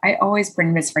 I always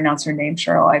mispronounce her name,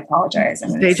 Cheryl. I apologize.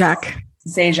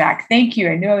 Zajac. Thank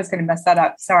you. I knew I was going to mess that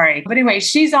up. Sorry. But anyway,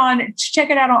 she's on. Check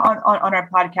it out on our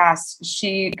podcast.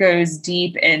 She goes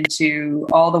deep into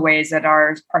all the ways that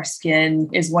our skin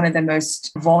is one of the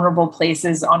most vulnerable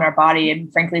places on our body,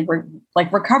 and frankly,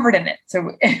 we're covered in it.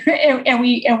 So, and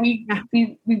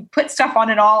we put stuff on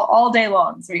it all day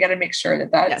long. So we got to make sure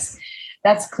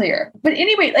that's clear. But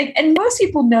anyway, and most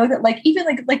people know that even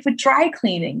with dry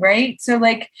cleaning, right? So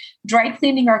dry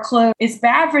cleaning our clothes is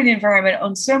bad for the environment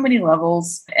on so many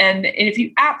levels. And if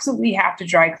you absolutely have to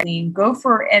dry clean, go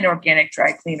for an organic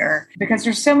dry cleaner, because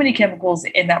there's so many chemicals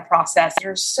in that process that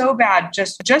are so bad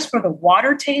just for the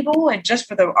water table and just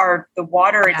for the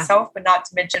water itself, but not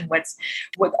to mention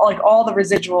with all the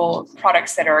residual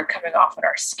products that are coming off on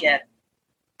our skin.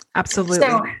 Absolutely.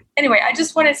 So anyway, I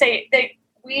just want to say that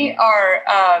we've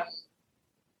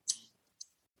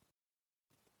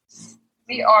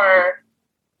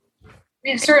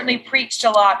certainly preached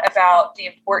a lot about the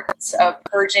importance of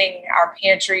purging our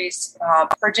pantries,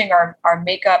 purging our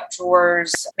makeup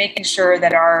drawers, making sure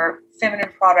that our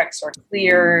feminine products are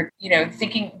clear.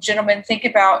 Gentlemen, think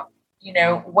about,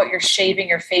 what you're shaving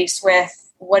your face with.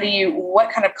 What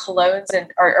kind of colognes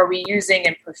are we using,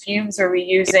 and perfumes are we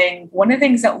using? One of the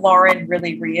things that Lauren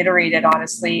really reiterated,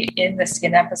 honestly, in the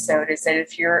skin episode is that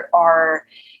if you are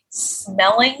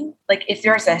smelling, if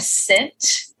there's a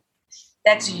scent,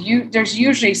 there's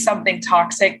usually something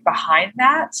toxic behind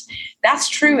that. That's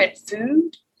true in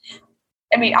food.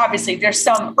 I mean, obviously there's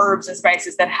some herbs and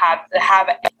spices that have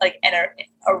an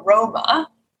aroma,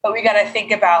 but we got to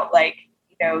think about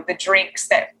the drinks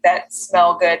that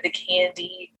smell good, the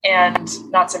candy, and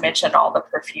not to mention all the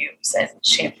perfumes and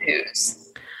shampoos.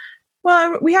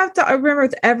 Well, we have to remember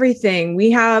with everything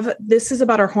this is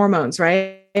about our hormones,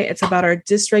 right? It's about our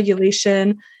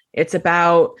dysregulation. It's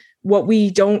about what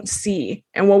we don't see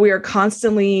and what we are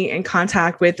constantly in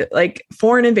contact with,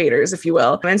 foreign invaders, if you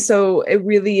will. And so it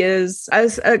really is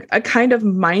as a kind of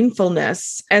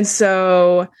mindfulness. And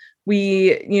so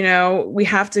we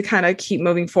have to kind of keep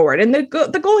moving forward. And the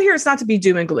goal here is not to be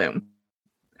doom and gloom,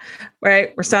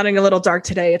 right? We're sounding a little dark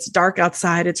today. It's dark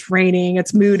outside. It's raining.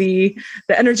 It's moody.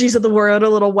 The energies of the world are a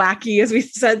little wacky, as we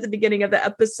said at the beginning of the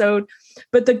episode.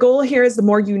 But the goal here is the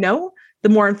more you know, the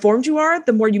more informed you are,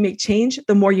 the more you make change,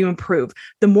 the more you improve,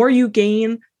 the more you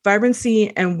gain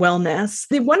vibrancy and wellness.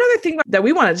 The one other thing that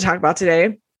we wanted to talk about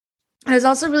today is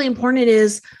also really important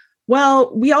is,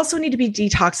 we also need to be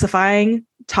detoxifying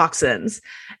toxins,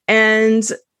 and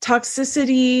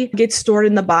toxicity gets stored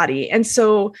in the body. And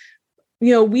so,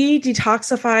 we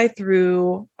detoxify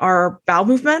through our bowel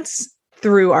movements,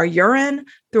 through our urine,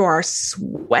 through our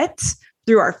sweat,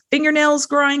 through our fingernails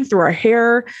growing, through our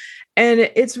hair. And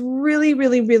it's really,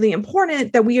 really, really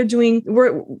important that we're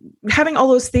having all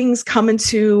those things come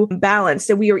into balance,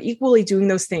 that we are equally doing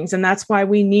those things. And that's why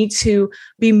we need to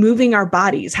be moving our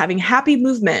bodies, having happy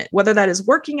movement, whether that is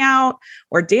working out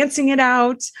or dancing it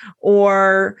out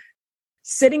or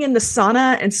sitting in the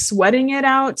sauna and sweating it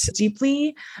out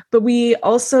deeply. But we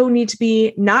also need to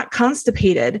be not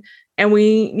constipated. And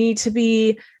we need to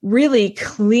be really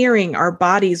clearing our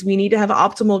bodies. We need to have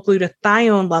optimal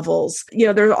glutathione levels.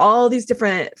 There's all these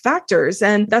different factors.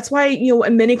 And that's why,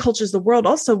 in many cultures of the world,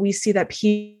 also, we see that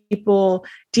people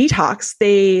detox.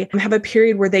 They have a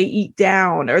period where they eat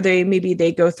down, or they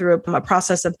go through a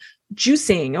process of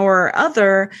juicing or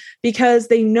other, because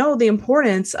they know the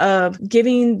importance of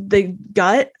giving the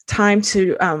gut time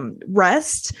to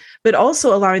rest, but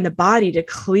also allowing the body to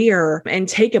clear and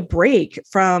take a break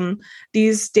from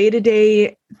these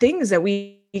day-to-day things that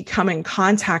we come in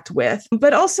contact with.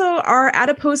 But also our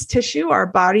adipose tissue, our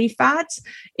body fat,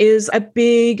 is a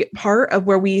big part of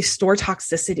where we store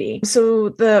toxicity. So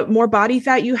the more body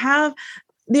fat you have,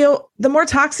 the more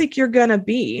toxic you're going to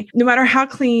be, no matter how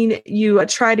clean you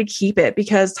try to keep it,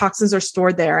 because toxins are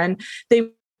stored there and they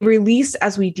release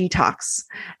as we detox.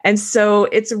 And so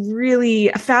it's really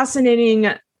a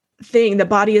fascinating thing. The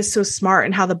body is so smart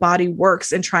in how the body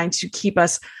works in trying to keep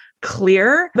us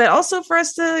clear, but also for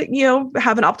us to,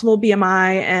 have an optimal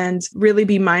BMI and really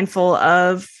be mindful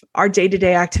of our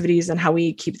day-to-day activities and how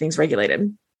we keep things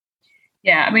regulated.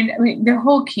 Yeah. I mean, the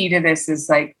whole key to this is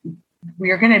like,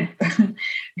 we are going to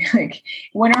like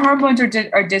when our hormones are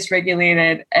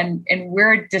dysregulated and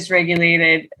we're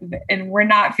dysregulated and we're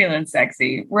not feeling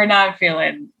sexy. We're not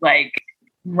feeling like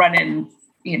running,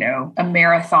 a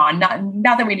marathon,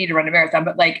 not that we need to run a marathon,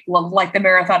 but like the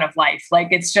marathon of life. Like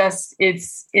it's just,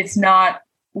 it's not,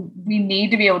 we need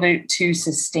to be able to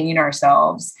sustain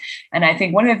ourselves. And I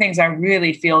think one of the things I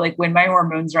really feel like when my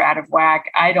hormones are out of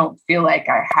whack, I don't feel like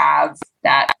I have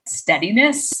that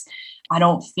steadiness. I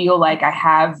don't feel like I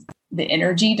have the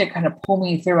energy to kind of pull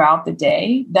me throughout the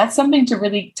day. That's something to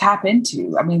really tap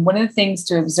into. I mean, one of the things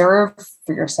to observe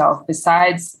for yourself,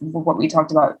 besides what we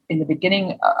talked about in the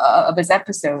beginning of this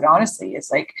episode, honestly,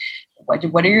 is like,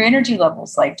 what are your energy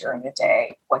levels like during the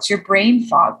day? What's your brain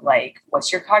fog like?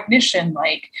 What's your cognition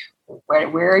like?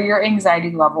 Where are your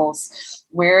anxiety levels?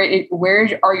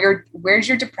 Where's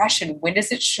your depression? When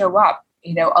does it show up?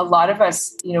 A lot of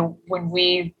us, when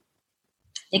we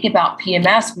think about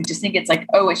PMS, we just think it's like,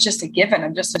 oh, it's just a given.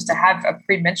 I'm just supposed to have a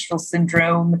premenstrual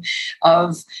syndrome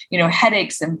of,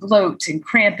 headaches and bloat and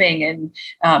cramping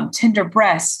and tender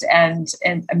breast and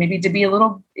maybe to be a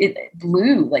little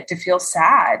blue, like to feel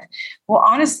sad. Well,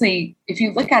 honestly, if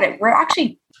you look at it, we're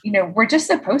actually, we're just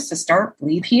supposed to start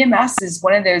bleeding. PMS is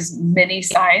one of those many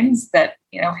signs that,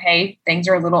 hey, things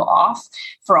are a little off.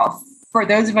 For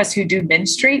those of us who do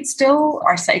menstruate still,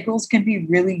 our cycles can be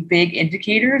really big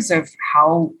indicators of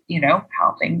how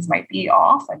things might be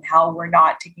off and how we're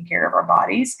not taking care of our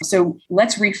bodies. So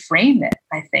let's reframe it,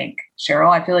 I think, Cheryl.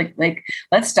 I feel like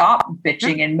let's stop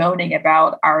bitching and moaning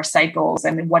about our cycles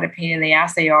and what a pain in the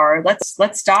ass they are. Let's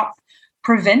stop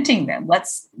preventing them.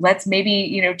 Let's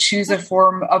maybe, choose a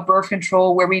form of birth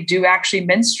control where we do actually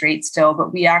menstruate still,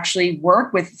 but we actually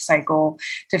work with the cycle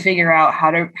to figure out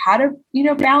how to,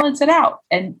 balance it out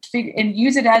and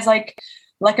use it as like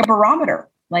a barometer.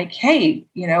 Like, hey,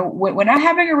 when I'm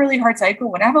having a really hard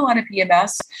cycle, when I have a lot of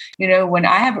PMS, when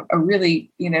I have a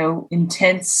really,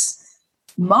 intense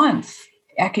month,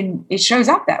 it shows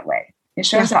up that way. It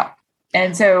shows up.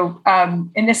 And so,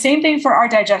 and the same thing for our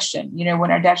digestion,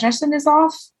 when our digestion is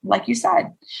off, like you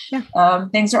said,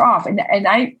 things are off. And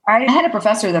I had a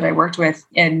professor that I worked with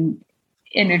in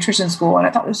nutrition school, and I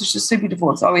thought this was just so beautiful.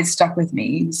 It's always stuck with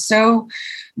me. He's so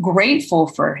grateful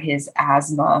for his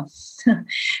asthma.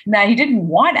 Now, he didn't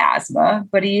want asthma,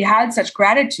 but he had such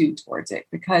gratitude towards it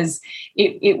because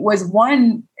it was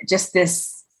just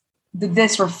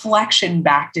this reflection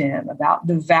back to him about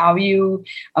the value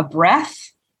of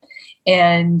breath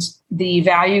and the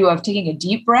value of taking a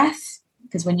deep breath,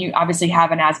 because when you obviously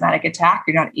have an asthmatic attack,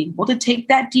 you're not able to take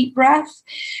that deep breath.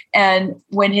 And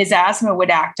when his asthma would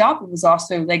act up, it was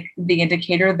also like the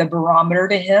indicator, the barometer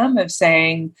to him of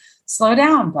saying, slow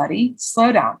down, buddy,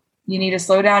 slow down. You need to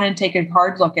slow down and take a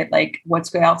hard look at like what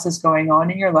else is going on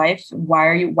in your life.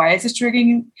 Why is this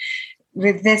triggering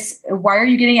with this? Why are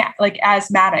you getting like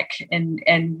asthmatic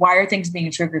and why are things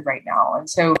being triggered right now? And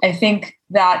so I think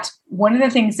that one of the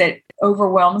things that has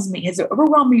overwhelmed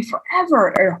me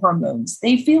forever are hormones.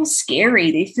 They feel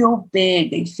scary. They feel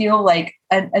big. They feel like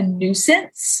a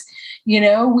nuisance.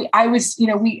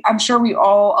 I'm sure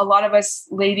a lot of us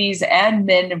ladies and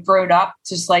men have grown up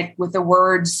just like with the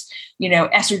words,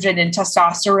 estrogen and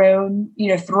testosterone,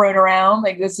 thrown around.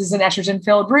 Like, this is an estrogen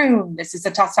filled room. This is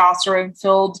a testosterone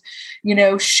filled,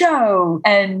 show.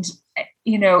 And,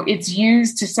 it's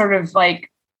used to sort of like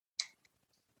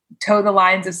toe the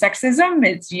lines of sexism.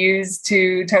 It's used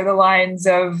to toe the lines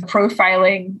of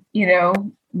profiling,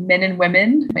 men and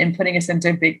women and putting us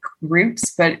into big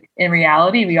groups. But in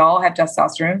reality, we all have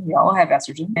testosterone, we all have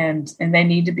estrogen, and they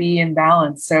need to be in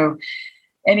balance. So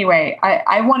anyway,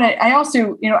 I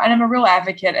also, and I'm a real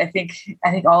advocate. I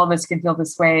think all of us can feel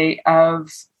this way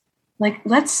of like,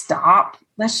 let's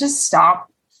just stop,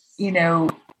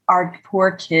 our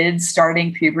poor kids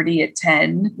starting puberty at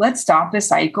 10. Let's stop the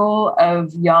cycle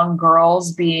of young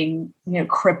girls being,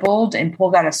 crippled and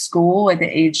pulled out of school at the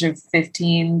age of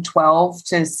 15, 12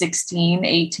 to 16,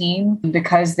 18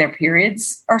 because their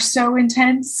periods are so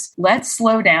intense. Let's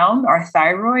slow down our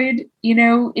thyroid,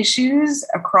 issues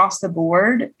across the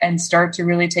board and start to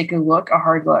really take a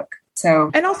hard look.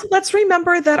 And also let's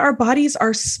remember that our bodies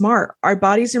are smart. Our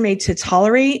bodies are made to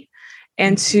tolerate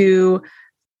and to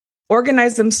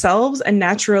organize themselves and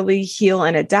naturally heal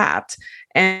and adapt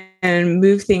and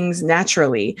move things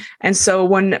naturally. And so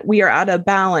when we are out of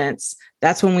balance,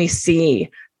 that's when we see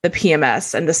the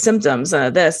PMS and the symptoms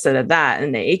and this and that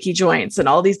and the achy joints and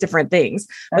all these different things.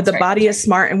 But the body is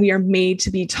smart and we are made to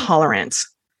be tolerant.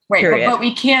 Right. But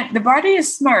we can't, the body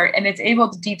is smart and it's able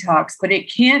to detox, but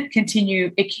it can't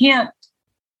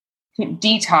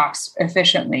detox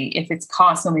efficiently if it's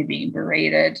constantly being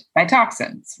berated by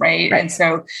toxins, right? And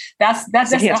so that's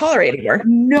can't tolerate anymore.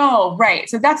 No, right.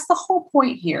 So that's the whole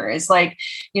point here is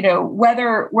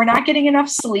whether we're not getting enough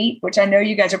sleep, which I know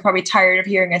you guys are probably tired of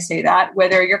hearing us say that,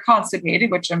 whether you're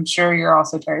constipated, which I'm sure you're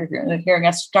also tired of hearing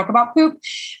us talk about poop,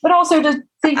 but also to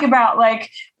think about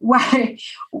why,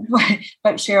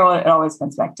 but Cheryl, it always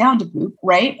comes back down to poop,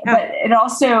 right? Yeah. But it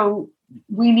also,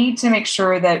 we need to make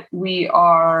sure that we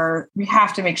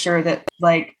have to make sure that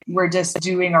we're just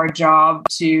doing our job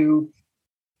to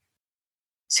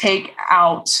take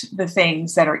out the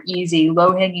things that are easy,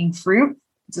 low-hanging fruit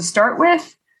to start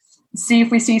with, see if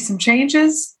we see some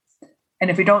changes. And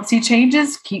if we don't see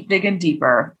changes, keep digging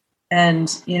deeper.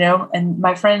 And, and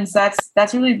my friends,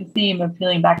 that's really the theme of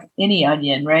peeling back any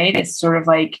onion, right? It's sort of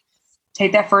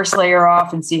take that first layer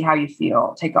off and see how you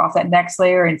feel. Take off that next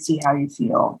layer and see how you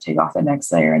feel. Take off the next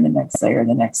layer and the next layer and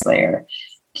the next layer.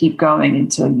 Keep going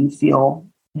until you feel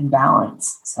in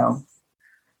balance. So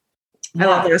I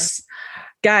love this.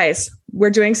 Guys, we're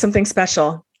doing something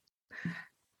special.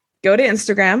 Go to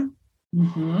Instagram.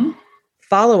 Mm-hmm.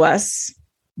 Follow us.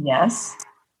 Yes.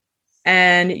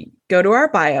 And go to our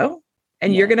bio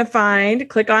and you're going to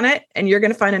click on it and you're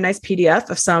going to find a nice PDF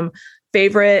of some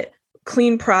favorite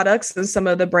clean products and some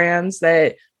of the brands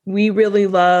that we really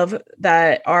love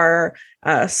that are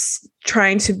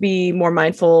trying to be more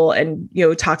mindful and,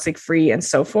 toxic free and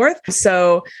so forth.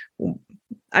 So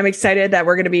I'm excited that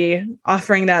we're going to be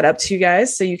offering that up to you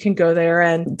guys so you can go there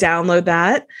and download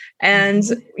that. And,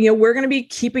 we're going to be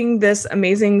keeping this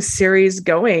amazing series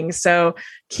going. So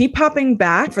keep popping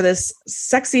back for this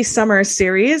sexy summer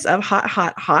series of Hot,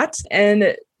 Hot, Hot.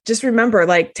 And just remember,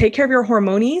 take care of your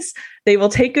hormonies. They will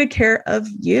take good care of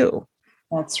you.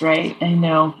 That's right. I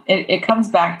know it comes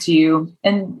back to you,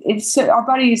 and our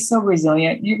body is so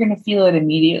resilient. You're going to feel it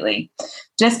immediately.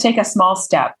 Just take a small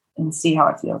step and see how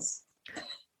it feels.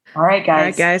 All right,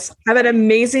 guys. Have an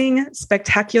amazing,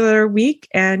 spectacular week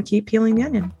and keep peeling the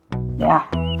onion. Yeah.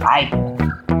 Bye.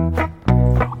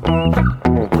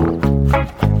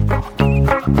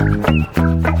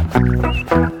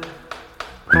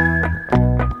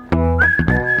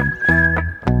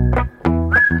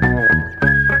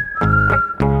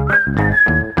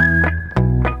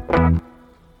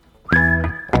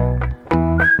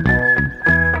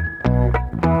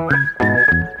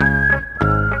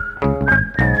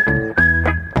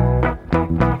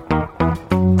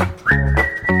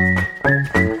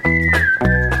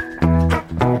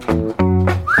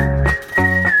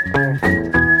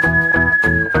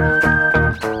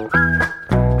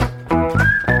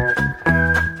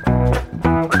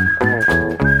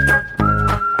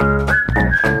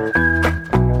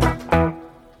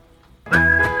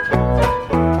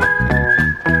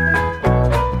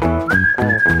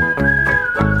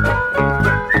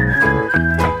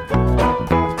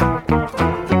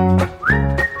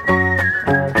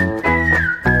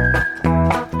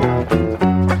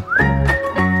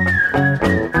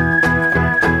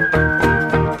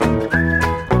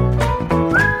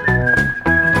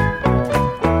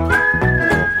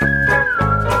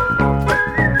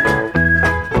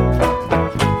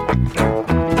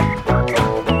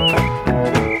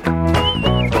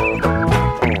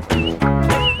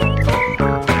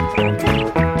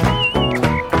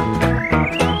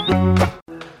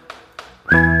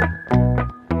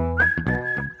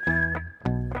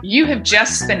 You have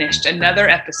just finished another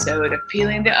episode of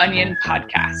Peeling the Onion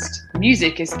podcast.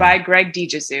 Music is by Greg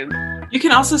DiGesu. You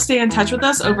can also stay in touch with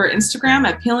us over Instagram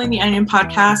at Peeling the Onion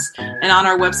Podcast and on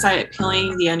our website at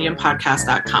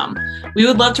peelingtheonionpodcast.com. We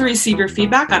would love to receive your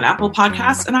feedback on Apple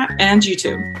Podcasts and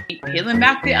YouTube. Keep peeling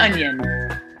back the onion.